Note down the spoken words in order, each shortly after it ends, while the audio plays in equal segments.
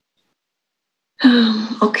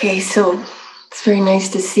Okay, so it's very nice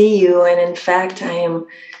to see you. And in fact, I am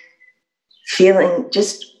feeling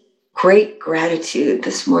just great gratitude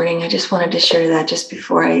this morning. I just wanted to share that just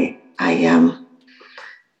before I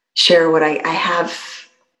share what I have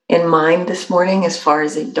in mind this morning as far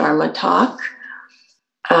as a Dharma talk.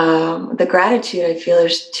 The gratitude I feel,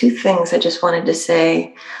 there's two things I just wanted to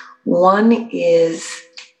say. One is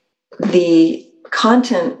the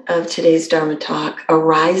content of today's Dharma talk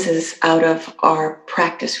arises out of our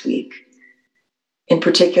practice week. In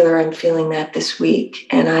particular, I'm feeling that this week,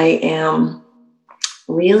 and I am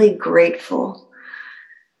really grateful.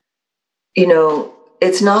 You know,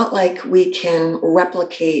 it's not like we can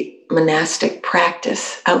replicate monastic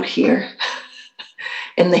practice out here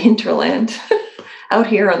in the hinterland, out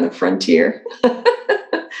here on the frontier.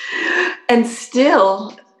 And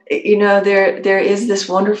still, you know, there is this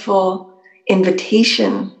wonderful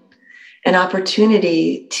invitation and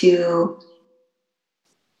opportunity to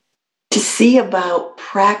see about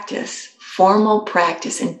practice, formal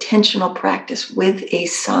practice, intentional practice with a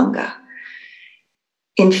Sangha,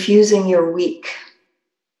 infusing your week.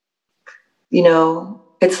 You know,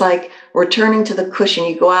 it's like returning to the cushion.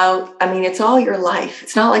 You go out, I mean, it's all your life.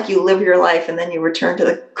 It's not like you live your life and then you return to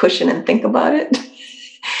the cushion and think about it.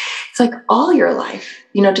 It's like all your life,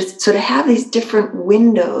 you know, just so to have these different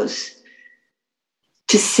windows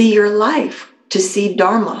to see your life, to see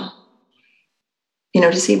Dharma, you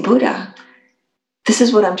know, to see Buddha. This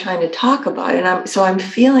is what I'm trying to talk about. And I'm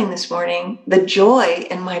feeling this morning the joy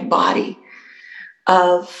in my body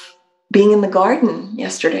of being in the garden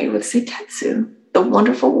yesterday with Seitetsu, the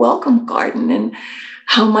wonderful welcome garden, and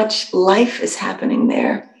how much life is happening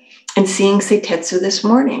there. And seeing Seitetsu this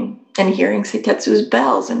morning and hearing Seitetsu's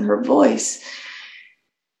bells and her voice.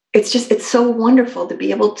 It's so wonderful to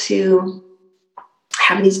be able to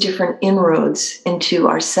have these different inroads into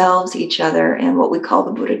ourselves, each other, and what we call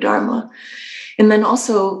the Buddha Dharma. And then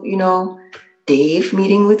also, you know, Dave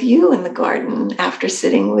meeting with you in the garden after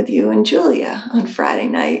sitting with you and Julia on Friday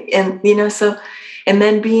night. And, you know, and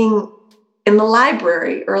then being in the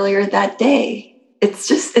library earlier that day. It's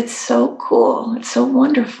so cool. It's so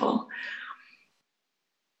wonderful.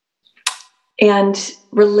 And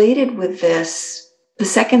related with this, the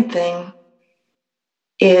second thing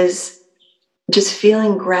is just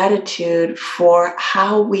feeling gratitude for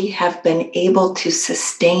how we have been able to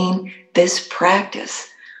sustain this practice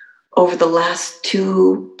over the last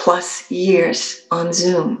 2+ years on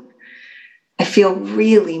Zoom. I feel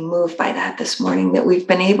really moved by that this morning, that we've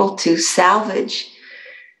been able to salvage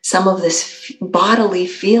some of this bodily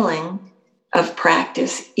feeling of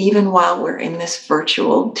practice, even while we're in this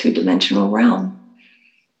virtual 2-dimensional realm.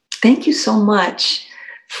 Thank you so much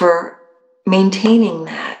for maintaining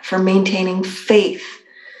that, for maintaining faith,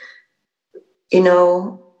 you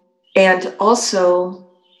know, and also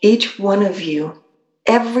each one of you,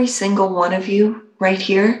 every single one of you right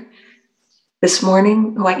here this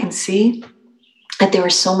morning, who I can see, that there are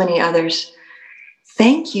so many others.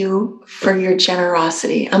 Thank you for your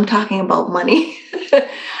generosity. I'm talking about money.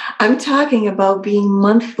 I'm talking about being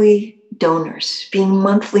monthly donors, being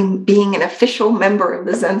an official member of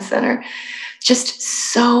the Zen Center. Just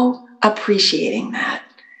so appreciating that.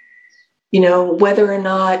 You know, whether or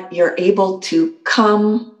not you're able to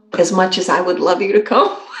come, as much as I would love you to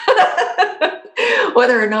come,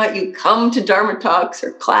 whether or not you come to Dharma talks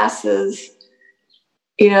or classes,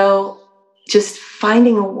 you know, just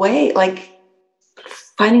finding a way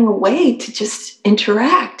to just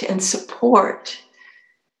interact and support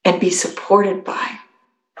and be supported by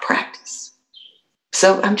practice.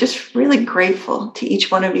 So I'm just really grateful to each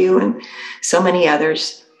one of you and so many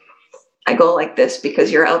others. I go like this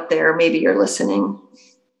because you're out there, maybe you're listening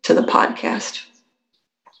to the podcast.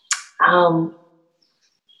 And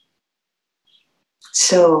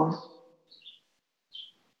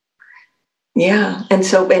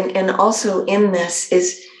also in this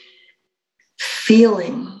is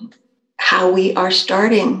feeling how we are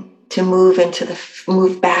starting to move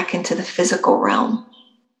back into the physical realm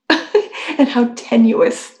and how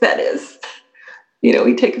tenuous that is. You know,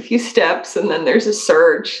 we take a few steps and then there's a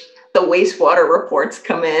surge. The wastewater reports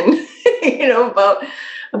come in, you know,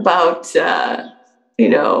 about you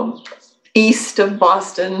know, east of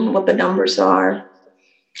Boston, what the numbers are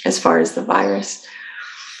as far as the virus.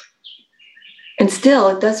 And still,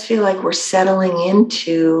 it does feel like we're settling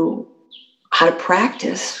into how to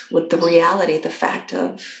practice with the reality, the fact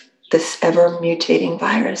of this ever mutating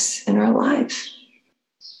virus in our lives.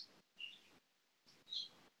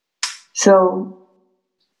 So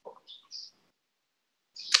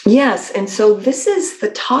Yes, and so this is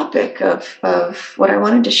the topic of what I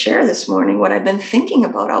wanted to share this morning, what I've been thinking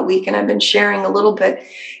about all week, and I've been sharing a little bit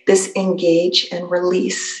this engage and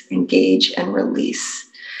release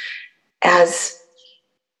as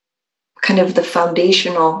kind of the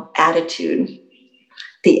foundational attitude,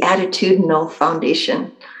 the attitudinal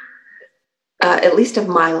foundation, at least of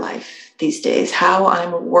my life these days, how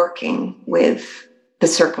I'm working with the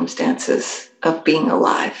circumstances of being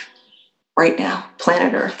alive right now,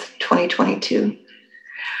 planet Earth, 2022.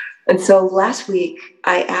 And so last week,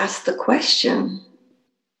 I asked the question,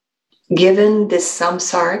 given this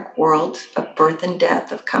samsaric world of birth and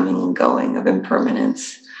death, of coming and going, of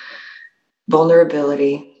impermanence,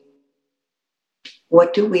 vulnerability,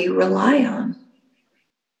 what do we rely on?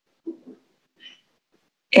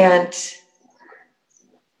 And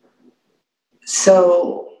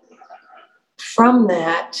so from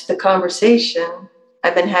that, the conversation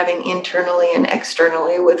I've been having internally and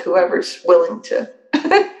externally with whoever's willing to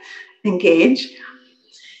engage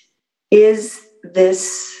is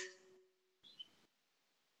this,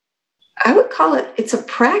 I would call it, it's a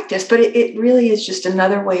practice, but it really is just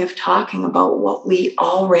another way of talking about what we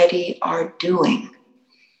already are doing.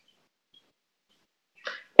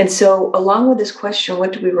 And so along with this question,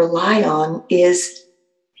 what do we rely on, is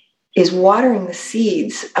watering the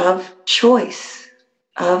seeds of choice,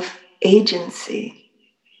 of agency.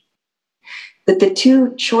 That the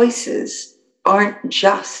two choices aren't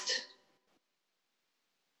just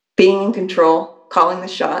being in control, calling the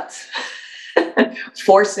shots,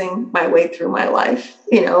 forcing my way through my life,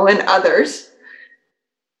 and others,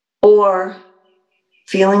 or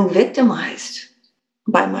feeling victimized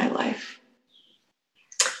by my life.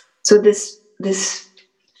 So this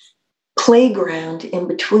playground in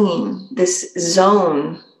between, this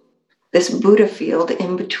zone, this Buddha field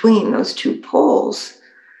in between those two poles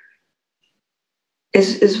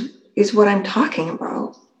is what I'm talking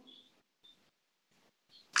about.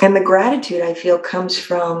 And the gratitude I feel comes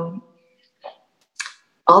from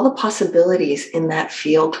all the possibilities in that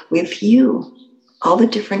field with you, all the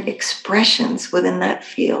different expressions within that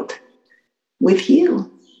field with you.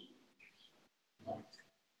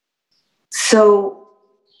 So,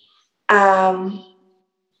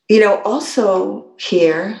 also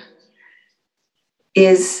here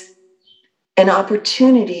is an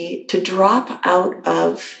opportunity to drop out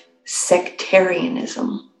of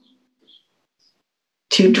sectarianism,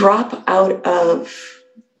 to drop out of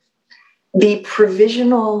the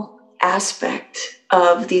provisional aspect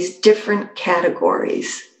of these different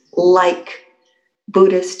categories, like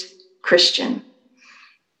Buddhist, Christian,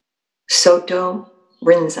 Soto,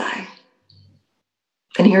 Rinzai.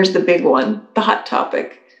 And here's the big one, the hot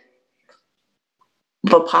topic,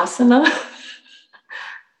 Vipassana,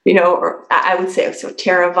 or I would say, so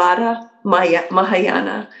Theravada,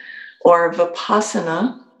 Mahayana, or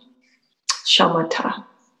Vipassana, Shamatha.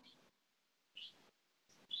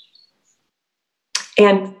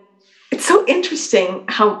 And it's so interesting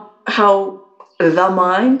how the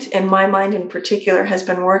mind, and my mind in particular, has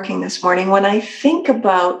been working this morning when I think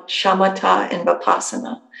about Shamatha and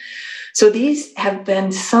Vipassana. So these have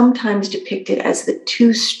been sometimes depicted as the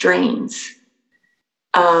two strains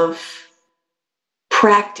of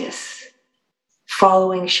practice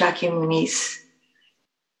following Shakyamuni's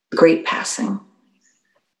great passing.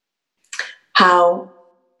 How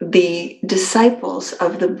the disciples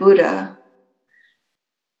of the Buddha,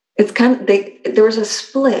 there was a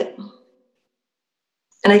split.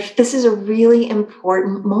 And this is a really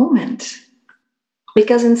important moment,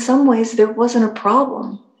 because in some ways there wasn't a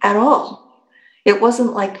problem at all. It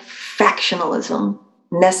wasn't like factionalism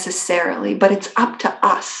necessarily, but it's up to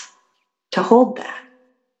us to hold that.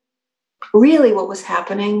 Really what was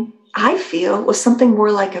happening, I feel, was something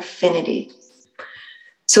more like affinity.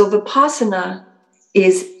 So Vipassana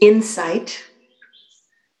is insight.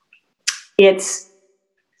 It's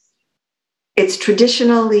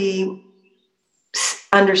traditionally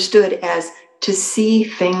understood as to see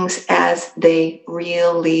things as they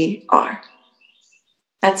really are.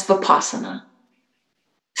 That's Vipassana.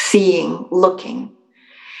 Seeing, looking.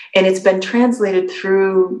 And it's been translated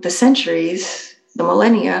through the centuries, the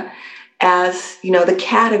millennia, as, the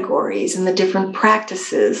categories and the different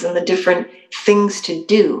practices and the different things to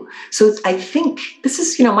do. So I think this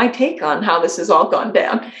is, my take on how this has all gone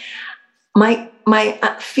down. My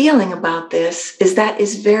feeling about this is that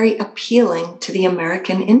is very appealing to the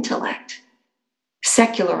American intellect.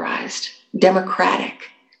 Secularized,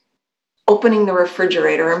 democratic, opening the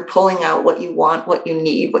refrigerator and pulling out what you want, what you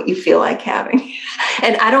need, what you feel like having.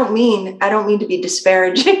 And I don't mean to be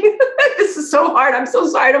disparaging. This is so hard. I'm so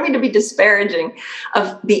sorry. I don't mean to be disparaging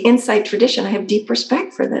of the Insight tradition. I have deep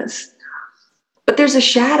respect for this. But there's a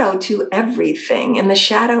shadow to everything. And the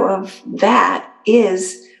shadow of that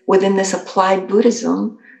is within this applied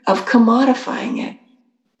Buddhism of commodifying it.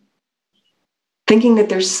 Thinking that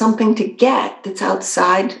there's something to get that's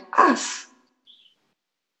outside us.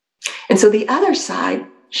 And so the other side,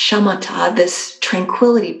 shamatha, this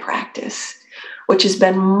tranquility practice, which has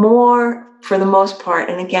been more, for the most part,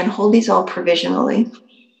 and again, hold these all provisionally,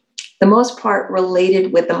 the most part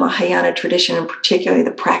related with the Mahayana tradition, and particularly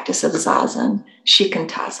the practice of zazen,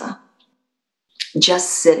 shikantaza. Just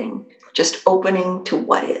sitting, just opening to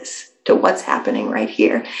what is, to what's happening right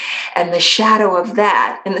here. And the shadow of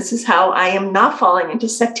that, and this is how I am not falling into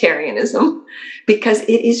sectarianism, because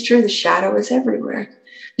it is true, the shadow is everywhere.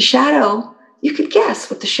 The shadow, you could guess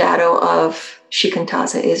what the shadow of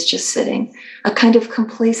shikantaza is, just sitting. A kind of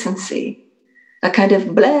complacency, a kind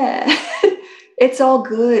of blah. It's all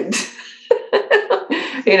good.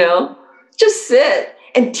 Just sit.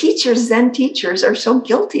 And teachers, Zen teachers, are so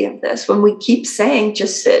guilty of this when we keep saying,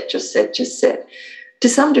 just sit, just sit, just sit. To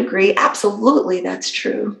some degree, absolutely, that's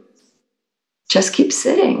true. Just keep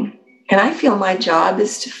sitting. And I feel my job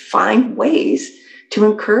is to find ways to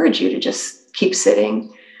encourage you to just keep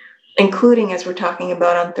sitting, including, as we're talking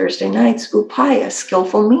about on Thursday nights, upaya,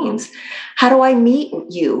 skillful means. How do I meet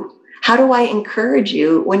you? How do I encourage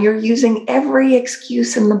you when you're using every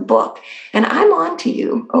excuse in the book? And I'm on to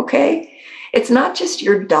you, okay? It's not just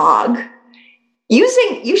your dog. You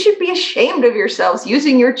should be ashamed of yourselves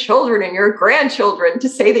using your children and your grandchildren to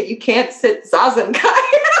say that you can't sit zazen kai.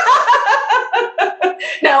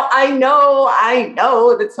 Now, I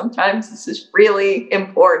know that sometimes this is really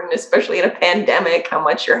important, especially in a pandemic, how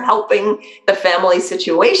much you're helping the family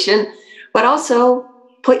situation, but also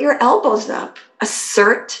put your elbows up,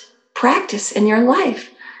 assert practice in your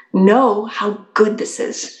life. Know how good this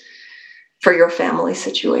is for your family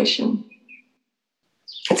situation.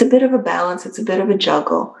 It's a bit of a balance. It's a bit of a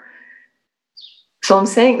juggle. So I'm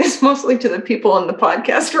saying this mostly to the people in the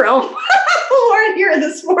podcast realm who aren't here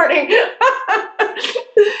this morning.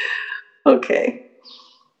 Okay.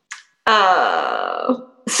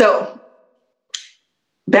 So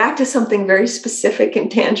back to something very specific and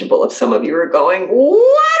tangible. If some of you are going,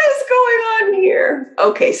 what is going on here?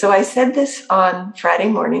 Okay, so I said this on Friday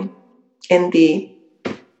morning in the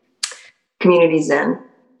Community Zen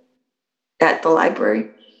at the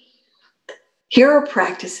library. Here are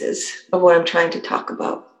practices of what I'm trying to talk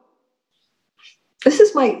about. This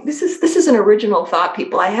is an original thought,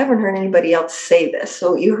 people. I haven't heard anybody else say this,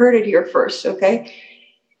 so you heard it here first, okay?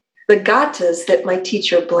 The gathas that my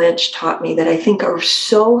teacher Blanche taught me that I think are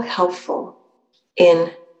so helpful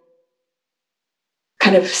in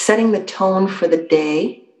kind of setting the tone for the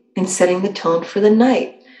day and setting the tone for the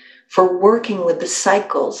night, for working with the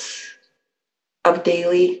cycles of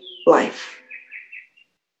daily life.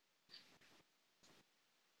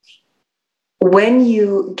 When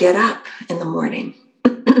you get up in the morning,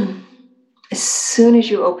 as soon as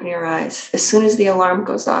you open your eyes, as soon as the alarm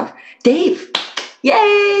goes off, Dave,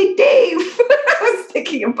 yay, Dave, I was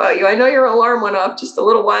thinking about you. I know your alarm went off just a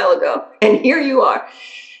little while ago, and here you are.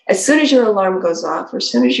 As soon as your alarm goes off, or as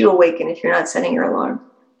soon as you awaken, if you're not setting your alarm,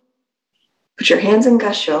 put your hands in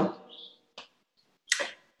Gassho.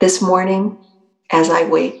 This morning, as I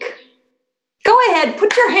wake, go ahead,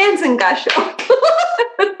 put your hands in Gassho.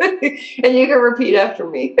 And you can repeat after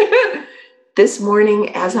me. This morning,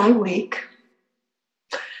 as I wake,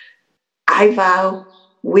 I vow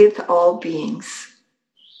with all beings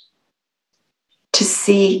to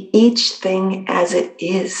see each thing as it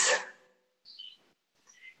is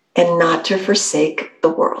and not to forsake the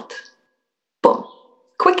world. Boom.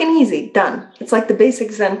 Quick and easy, done. It's like the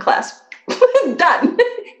basic Zen class. Done.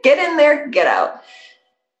 Get in there, get out.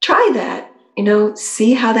 Try that,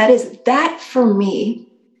 see how that is. That, for me,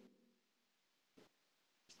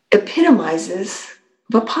 epitomizes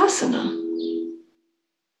Vipassana.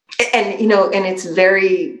 And, and it's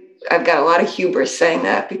I've got a lot of hubris saying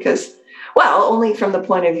that because, well, only from the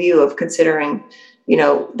point of view of considering,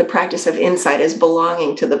 the practice of insight as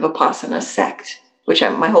belonging to the Vipassana sect, which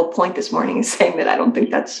my whole point this morning is saying that I don't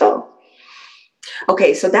think that's so.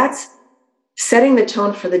 Okay, so that's setting the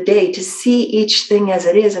tone for the day, to see each thing as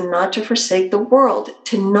it is and not to forsake the world,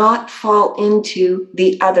 to not fall into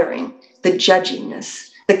the othering, the judginess,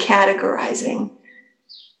 the categorizing,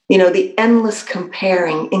 the endless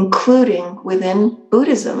comparing, including within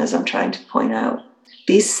Buddhism, as I'm trying to point out,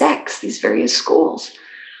 these sects, these various schools.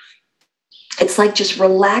 It's like just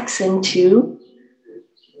relax into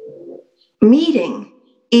meeting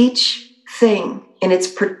each thing in its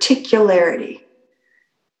particularity,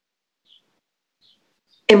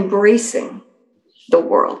 embracing the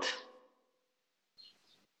world,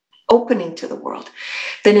 opening to the world.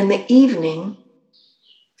 Then in the evening,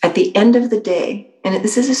 at the end of the day, and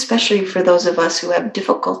this is especially for those of us who have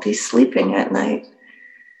difficulty sleeping at night,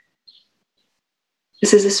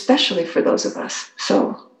 this is especially for those of us.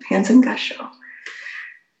 So, hands in gasho.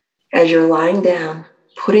 As you're lying down,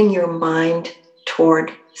 putting your mind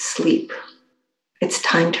toward sleep. It's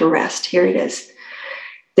time to rest. Here it is.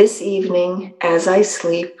 This evening, as I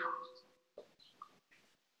sleep,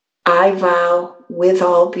 I vow with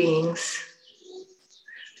all beings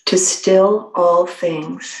to still all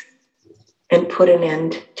things and put an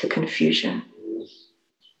end to confusion.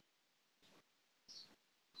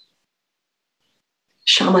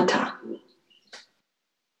 Shamatha,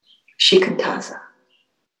 shikantaza,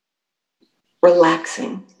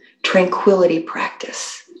 relaxing, tranquility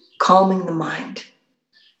practice, calming the mind.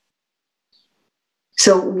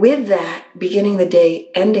 So with that, beginning the day,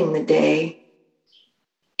 ending the day,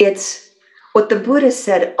 it's what the Buddha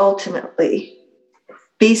said ultimately.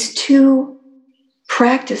 These two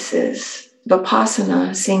practices,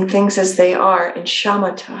 vipassana, seeing things as they are, and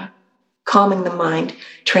shamatha, calming the mind,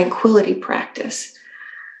 tranquility practice,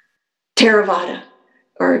 Theravada,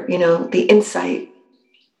 or, the insight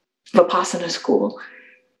vipassana school,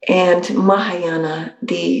 and Mahayana,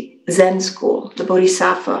 the Zen school, the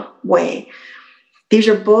Bodhisattva way. These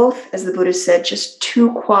are both, as the Buddha said, just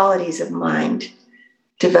two qualities of mind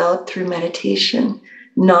developed through meditation,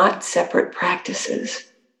 not separate practices.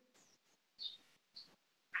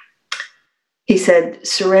 He said,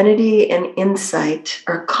 serenity and insight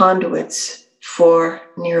are conduits for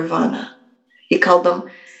nirvana. He called them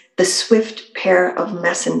the swift pair of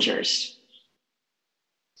messengers,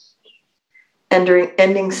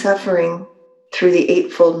 ending suffering through the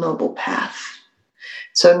Eightfold Noble Path.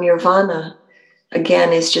 So nirvana,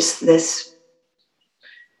 again, is just this,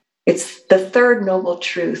 it's the third noble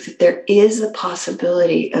truth, that there is a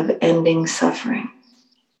possibility of ending suffering,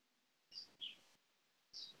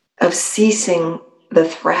 of ceasing the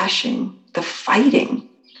thrashing, the fighting,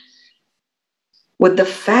 with the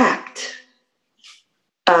fact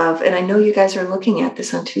of, and I know you guys are looking at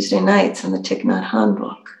this on Tuesday nights in the Thich Nhat Hanh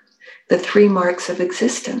book, the 3 marks of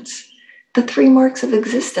existence. The 3 marks of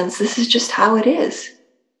existence, this is just how it is.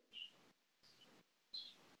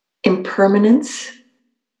 Impermanence,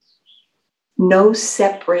 no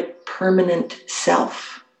separate permanent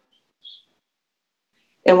self,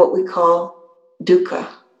 and what we call dukkha,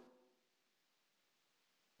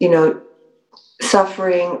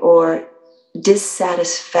 suffering or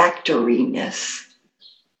dissatisfactoriness.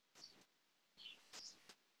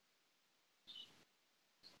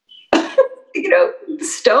 The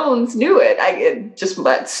Stones knew it. Just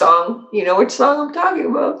that song, which song I'm talking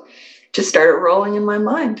about, just started rolling in my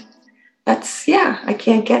mind. I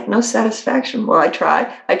can't get no satisfaction. Well, I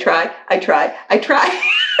try. That's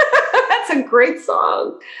a great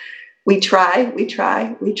song. We try.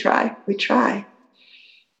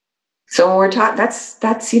 So when we're taught, that's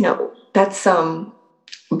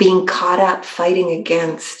being caught up fighting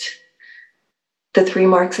against the 3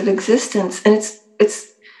 marks of existence. And it's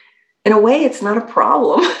in a way, it's not a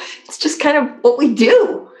problem. It's just kind of what we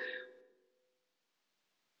do.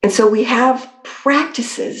 And so we have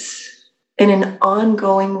practices in an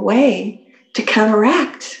ongoing way to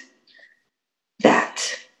counteract that.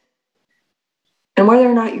 And whether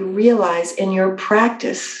or not you realize in your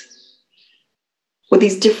practice, with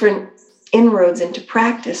these different inroads into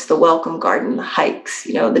practice, the welcome garden, the hikes,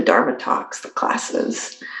 the Dharma talks, the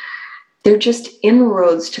classes, they're just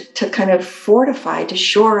inroads to kind of fortify, to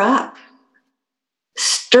shore up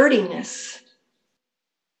sturdiness,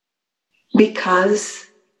 because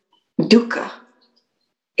dukkha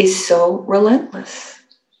is so relentless.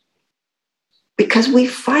 Because we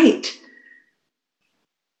fight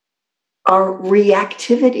our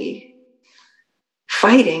reactivity.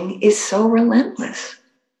 Fighting is so relentless.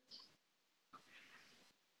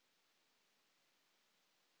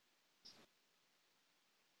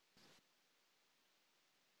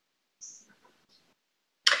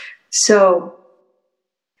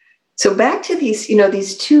 So back to these,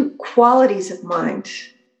 these 2 qualities of mind,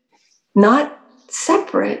 not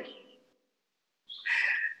separate. I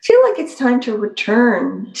feel like it's time to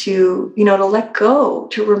return to, to let go,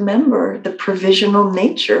 to remember the provisional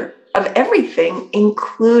nature of everything,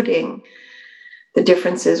 including the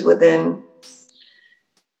differences within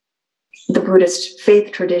the Buddhist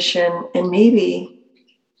faith tradition and maybe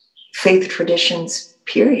faith traditions,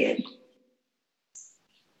 period.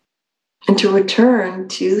 and to return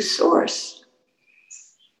to source.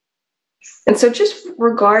 And so just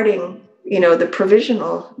regarding, the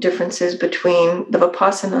provisional differences between the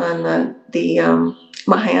Vipassana and the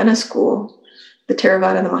Mahayana school, the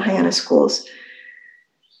Theravada and the Mahayana schools.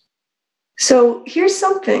 So here's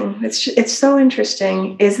something it's so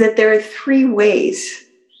interesting, is that there are 3 ways,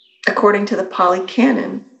 according to the Pali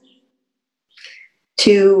Canon,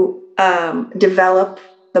 to develop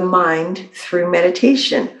the mind through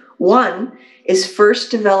meditation. One is first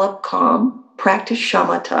develop calm, practice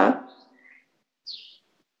shamatha,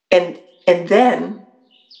 and then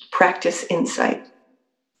practice insight,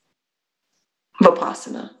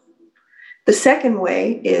 vipassana. The second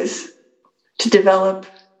way is to develop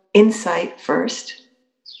insight first,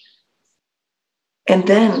 and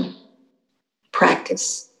then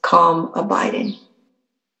practice calm abiding.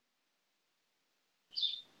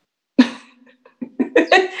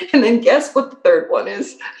 And then guess what the third one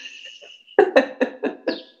is?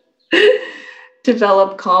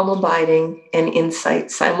 Develop calm abiding and insight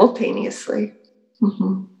simultaneously.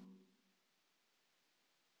 Mm-hmm.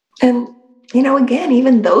 And, again,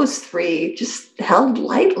 even those 3 just held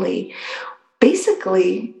lightly.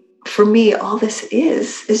 Basically, for me, all this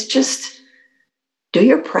is just do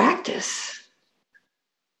your practice.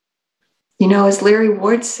 As Larry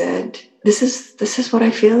Ward said, this is what I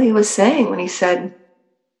feel he was saying when he said,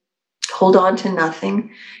 hold on to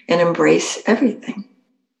nothing and embrace everything.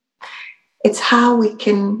 It's how we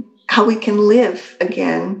can live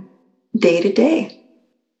again day to day.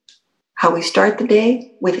 How we start the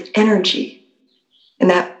day with energy, and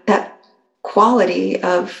that quality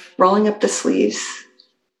of rolling up the sleeves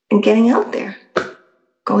and getting out there,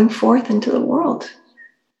 going forth into the world,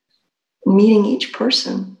 meeting each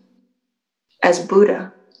person as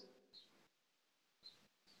Buddha.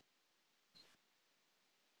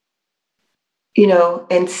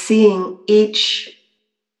 And seeing each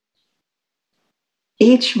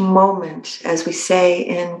moment, as we say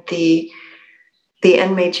in the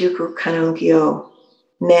Enmei-juku Kannon-gyo,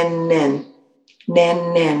 nen nen,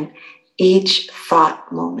 nen nen, each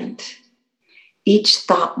thought moment,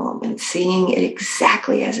 seeing it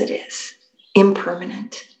exactly as it is,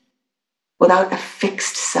 impermanent, without a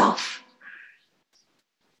fixed self.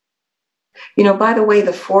 By the way,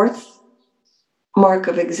 the 4th mark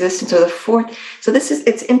of existence, or the 4th, so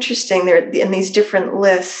it's interesting, there in these different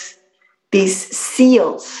lists, these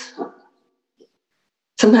seals.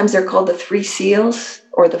 Sometimes they're called the 3 seals,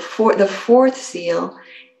 or the 4th seal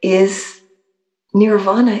is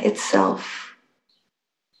nirvana itself.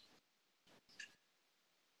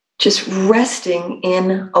 Just resting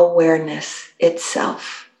in awareness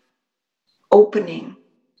itself, opening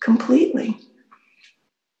completely.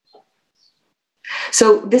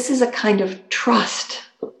 So this is a kind of trust.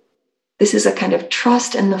 This is a kind of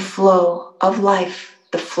trust in the flow of life,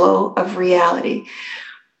 the flow of reality.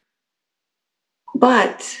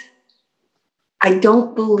 But I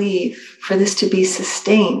don't believe for this to be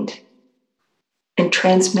sustained and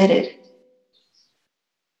transmitted,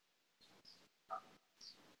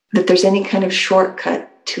 that there's any kind of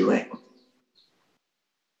shortcut to it.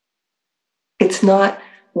 It's not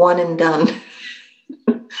one and done.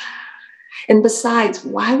 And besides,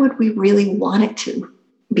 why would we really want it to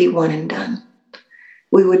be one and done?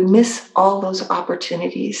 We would miss all those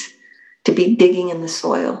opportunities to be digging in the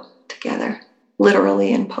soil together,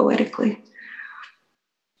 literally and poetically,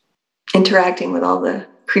 interacting with all the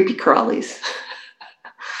creepy crawlies,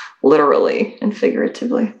 literally and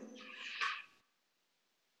figuratively.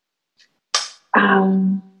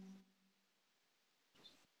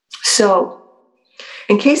 So,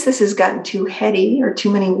 in case this has gotten too heady or too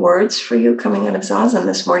many words for you coming out of Zazen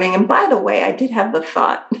this morning, and by the way, I did have the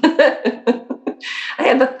thought. I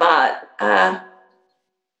had the thought,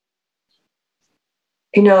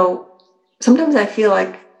 sometimes I feel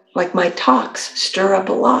like my talks stir up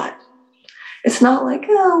a lot. It's not like,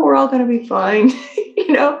 oh, we're all going to be fine.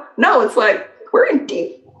 No, it's like we're in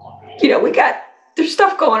deep, there's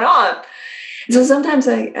stuff going on. So sometimes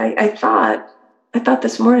I thought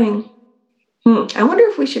this morning, I wonder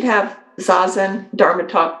if we should have Zazen, Dharma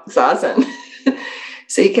Talk Zazen.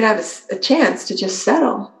 So you could have a chance to just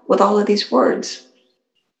settle with all of these words.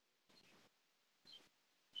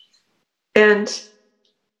 And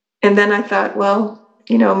then I thought, well,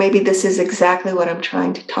 maybe this is exactly what I'm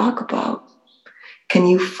trying to talk about. Can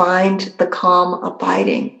you find the calm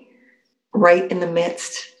abiding right in the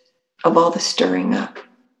midst of all the stirring up?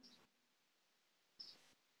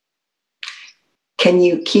 Can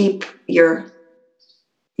you keep your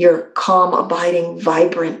calm abiding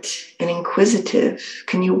vibrant and inquisitive?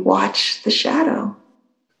 Can you watch the shadow?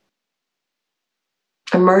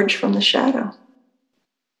 emerge from the shadow.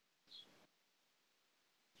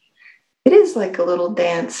 It is like a little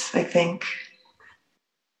dance, I think.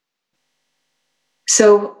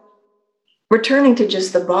 So, returning to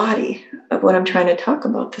just the body of what I'm trying to talk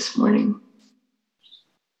about this morning.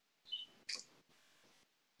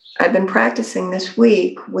 I've been practicing this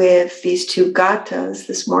week with these two gathas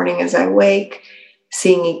this morning as I wake,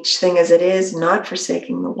 seeing each thing as it is, not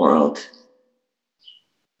forsaking the world.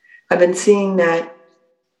 I've been seeing that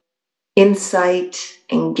insight,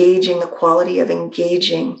 engaging, the quality of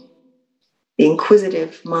engaging the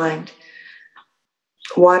inquisitive mind,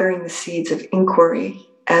 watering the seeds of inquiry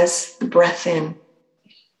as the breath in,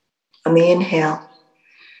 on the inhale,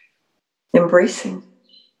 embracing,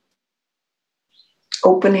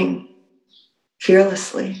 opening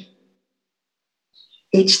fearlessly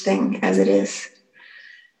each thing as it is.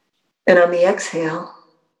 And on the exhale,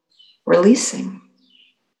 releasing,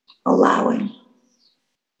 allowing,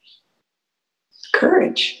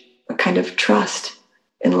 courage, a kind of trust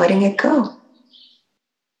in letting it go.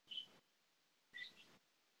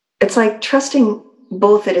 It's like trusting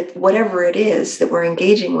both that whatever it is that we're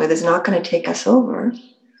engaging with is not going to take us over.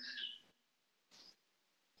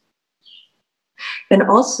 And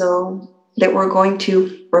also that we're going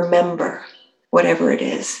to remember whatever it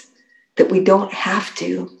is, that we don't have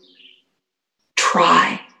to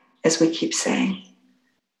try, as we keep saying.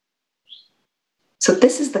 So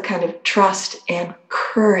this is the kind of trust and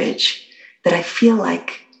courage that I feel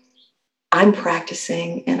like I'm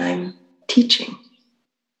practicing and I'm teaching.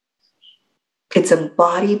 It's a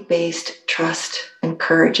body-based trust and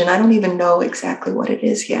courage, and I don't even know exactly what it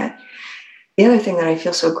is yet. The other thing that I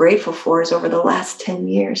feel so grateful for is over the last 10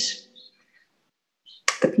 years,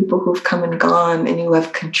 the people who've come and gone and who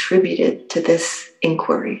have contributed to this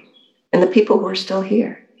inquiry, and the people who are still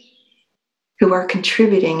here, who are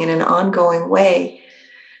contributing in an ongoing way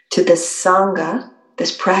to this Sangha,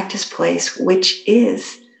 this practice place, which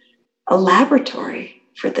is a laboratory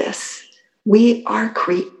for this. We are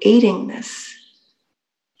creating this.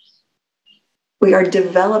 We are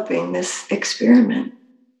developing this experiment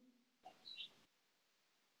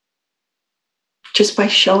just by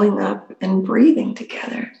showing up and breathing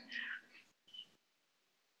together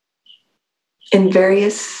in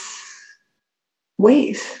various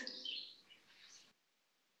ways.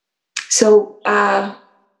 So,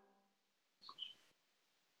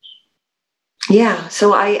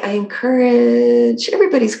 so I encourage,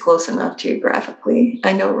 everybody's close enough geographically.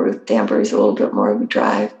 I know Ruth Danbury's a little bit more of a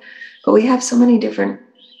drive, but we have so many different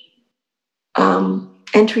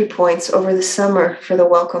entry points over the summer for the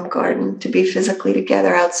Welcome Garden to be physically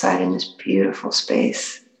together outside in this beautiful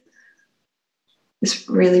space. This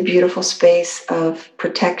really beautiful space of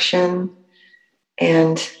protection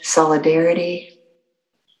and solidarity.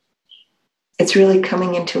 It's really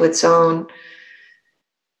coming into its own,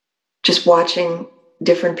 just watching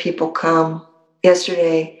different people come.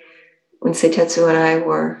 Yesterday, when Seitetsu and I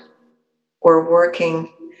were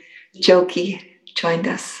working, Joki joined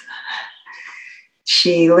us.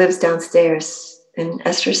 She lives downstairs in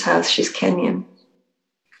Esther's house. She's Kenyan.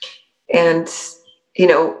 And,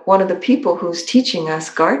 one of the people who's teaching us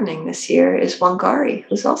gardening this year is Wangari,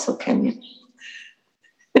 who's also Kenyan.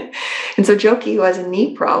 And so Joki, who has a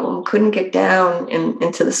knee problem, couldn't get down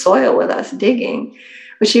into the soil with us digging,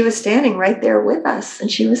 but she was standing right there with us and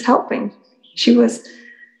she was helping. She was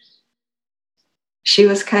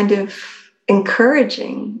kind of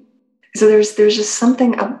encouraging. So there's just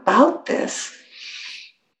something about this,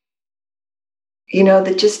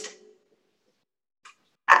 that just,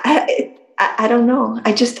 I don't know.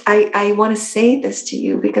 I want to say this to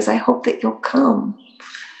you because I hope that you'll come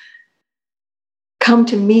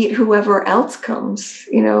to meet whoever else comes,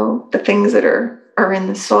 the things that are in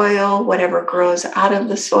the soil, whatever grows out of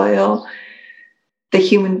the soil, the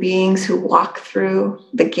human beings who walk through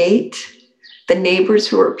the gate, the neighbors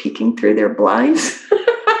who are peeking through their blinds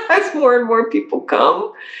as more and more people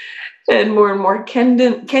come, and more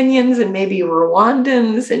Kenyans and maybe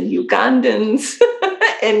Rwandans and Ugandans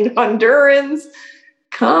and Hondurans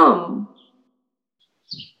come.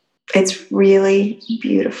 It's really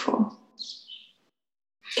beautiful.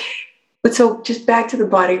 But so just back to the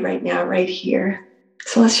body right now, right here.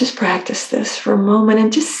 So let's just practice this for a moment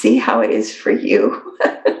and just see how it is for you.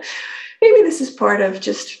 Maybe this is part of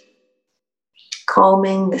just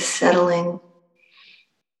calming, the settling.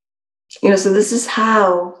 So this is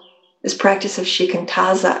how this practice of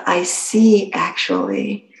Shikantaza I see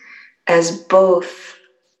actually as both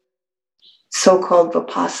so-called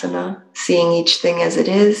Vipassana, seeing each thing as it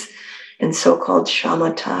is, and so-called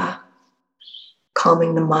Shamatha,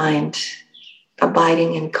 calming the mind,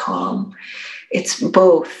 abiding in calm. It's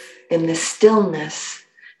both in this stillness,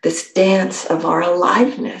 this dance of our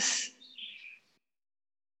aliveness.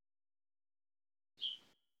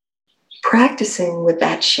 Practicing with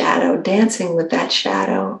that shadow, dancing with that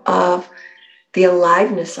shadow of the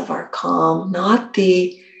aliveness of our calm, not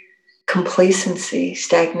the complacency,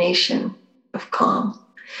 stagnation of calm,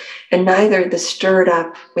 and neither the stirred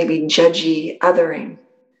up, maybe judgy othering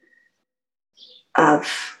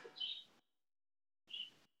of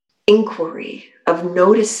inquiry, of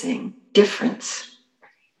noticing difference.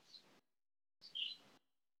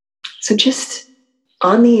 So just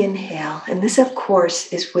on the inhale, and this of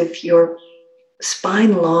course is with your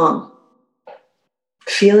spine long,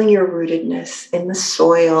 feeling your rootedness in the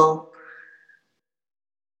soil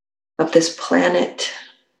of this planet,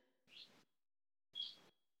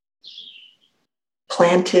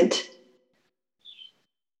 planted,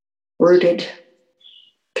 rooted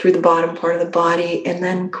through the bottom part of the body, and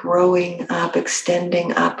then growing up,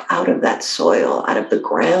 extending up out of that soil, out of the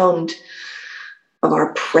ground of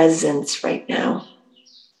our presence right now.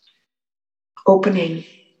 Opening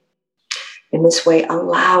in this way,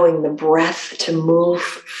 allowing the breath to move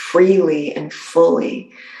freely and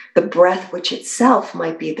fully. The breath, which itself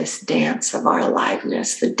might be this dance of our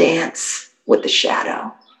aliveness, the dance with the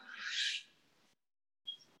shadow.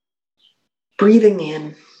 Breathing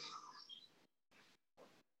in,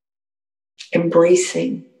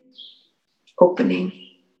 embracing, opening,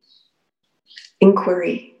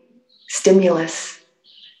 inquiry, stimulus,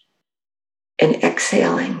 and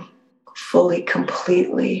exhaling fully,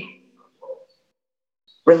 completely,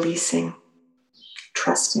 releasing,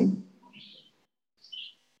 trusting.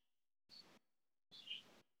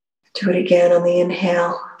 Do it again on the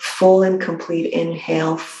inhale, full and complete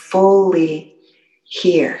inhale, fully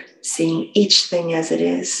here, seeing each thing as it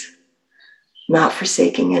is, not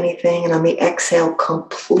forsaking anything. And on the exhale,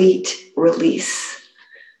 complete release,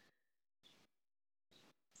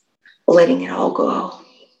 letting it all go,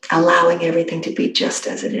 allowing everything to be just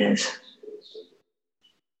as it is.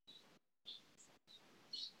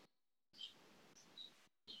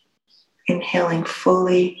 Inhaling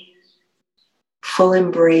fully, full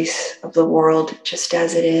embrace of the world just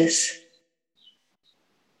as it is.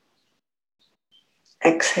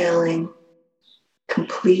 Exhaling,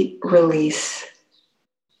 complete release.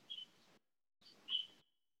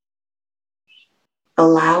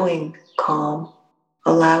 Allowing calm,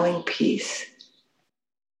 allowing peace.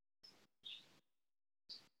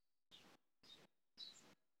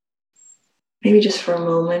 Maybe just for a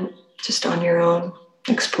moment, just on your own,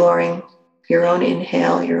 exploring your own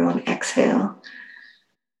inhale, your own exhale.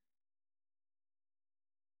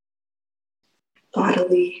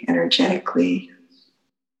 Bodily, energetically.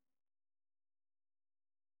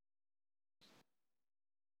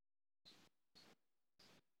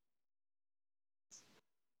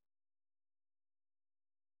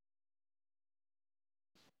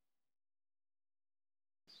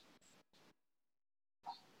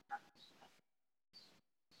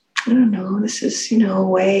 I don't know, this is, a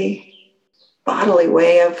way, bodily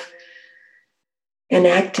way of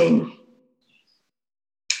enacting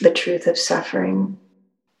the truth of suffering.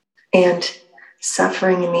 And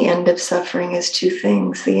suffering and the end of suffering is two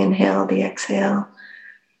things: the inhale, the exhale,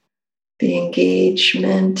 the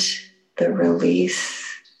engagement, the release,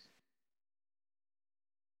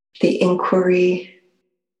 the inquiry,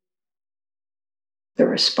 the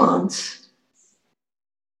response.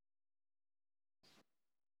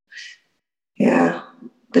 Yeah,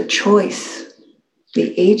 the choice,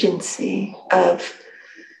 the agency of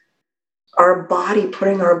our body,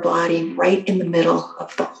 putting our body right in the middle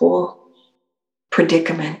of the whole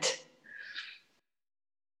predicament.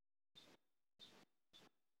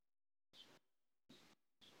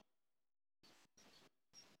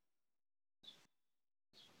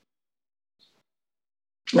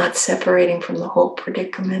 Not separating from the whole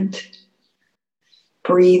predicament.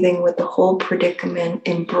 Breathing with the whole predicament,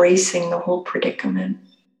 embracing the whole predicament.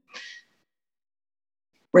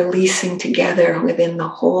 Releasing together within the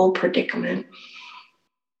whole predicament.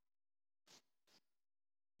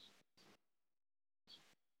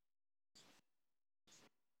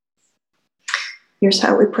 Here's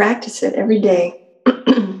how we practice it every day.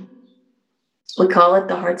 We call it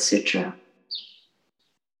the Heart Sutra.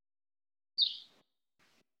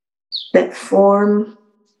 That form,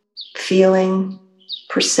 feeling,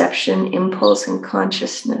 perception, impulse, and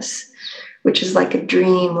consciousness, which is like a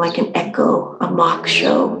dream, like an echo, a mock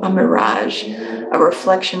show, a mirage, a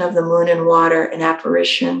reflection of the moon and water, an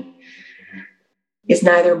apparition, is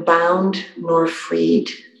neither bound nor freed.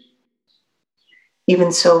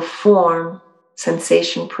 Even so, form,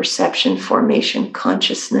 sensation, perception, formation,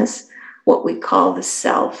 consciousness what we call the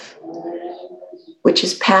self, which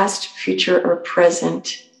is past, future, or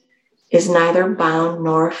present, is neither bound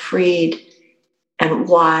nor freed. And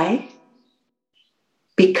why?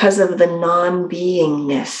 Because of the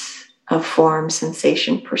non-beingness of form,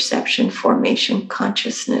 sensation, perception, formation,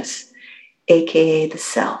 consciousness, aka the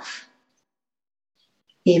self.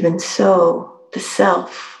 Even so, the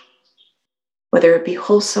self, whether it be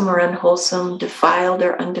wholesome or unwholesome, defiled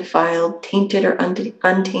or undefiled, tainted or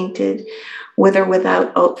untainted, with or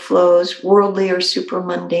without outflows, worldly or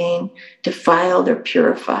supramundane, defiled or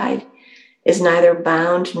purified, is neither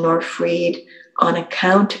bound nor freed on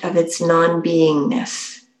account of its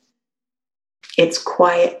non-beingness, its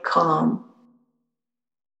quiet calm,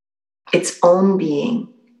 its own being,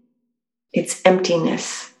 its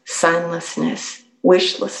emptiness, signlessness,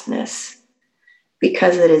 wishlessness,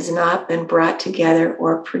 because it has not been brought together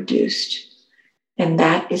or produced. And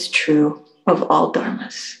that is true of all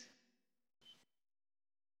dharmas.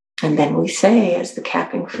 And then we say, as the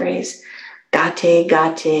capping phrase, Gate,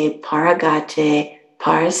 Gate, Paragate,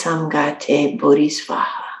 Parasamgate, Bodhisvaha.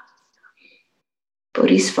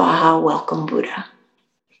 Bodhisvaha, welcome Buddha.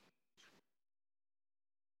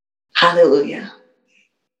 Hallelujah.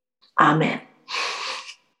 Amen.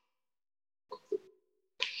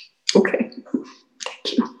 Okay,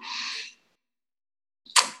 thank you.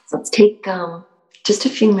 So let's take just a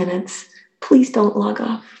few minutes. Please don't log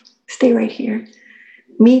off. Stay right here.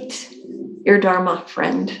 Meet your Dharma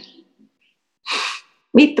friend.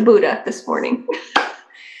 Meet the Buddha this morning.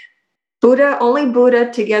 Buddha, only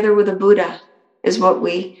Buddha together with a Buddha is what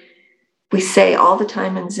we say all the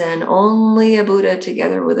time in Zen. Only a Buddha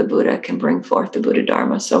together with a Buddha can bring forth the Buddha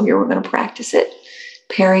Dharma. So here we're going to practice it,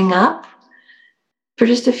 pairing up for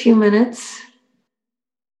just a few minutes.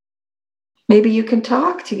 Maybe you can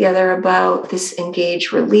talk together about this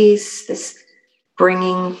engage release, this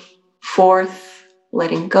bringing forth,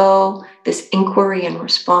 letting go, this inquiry and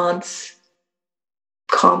response,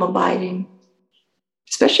 calm abiding,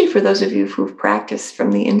 especially for those of you who've practiced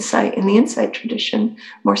from the insight, in the insight tradition,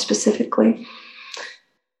 more specifically.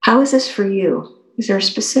 How is this for you? Is there a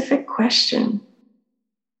specific question?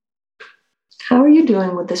 How are you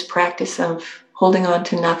doing with this practice of holding on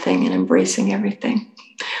to nothing and embracing everything?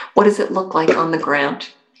 What does it look like on the ground?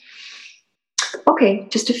 Okay,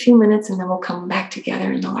 just a few minutes and then we'll come back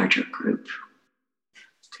together in the larger group.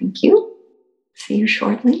 Thank you. See you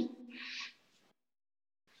shortly.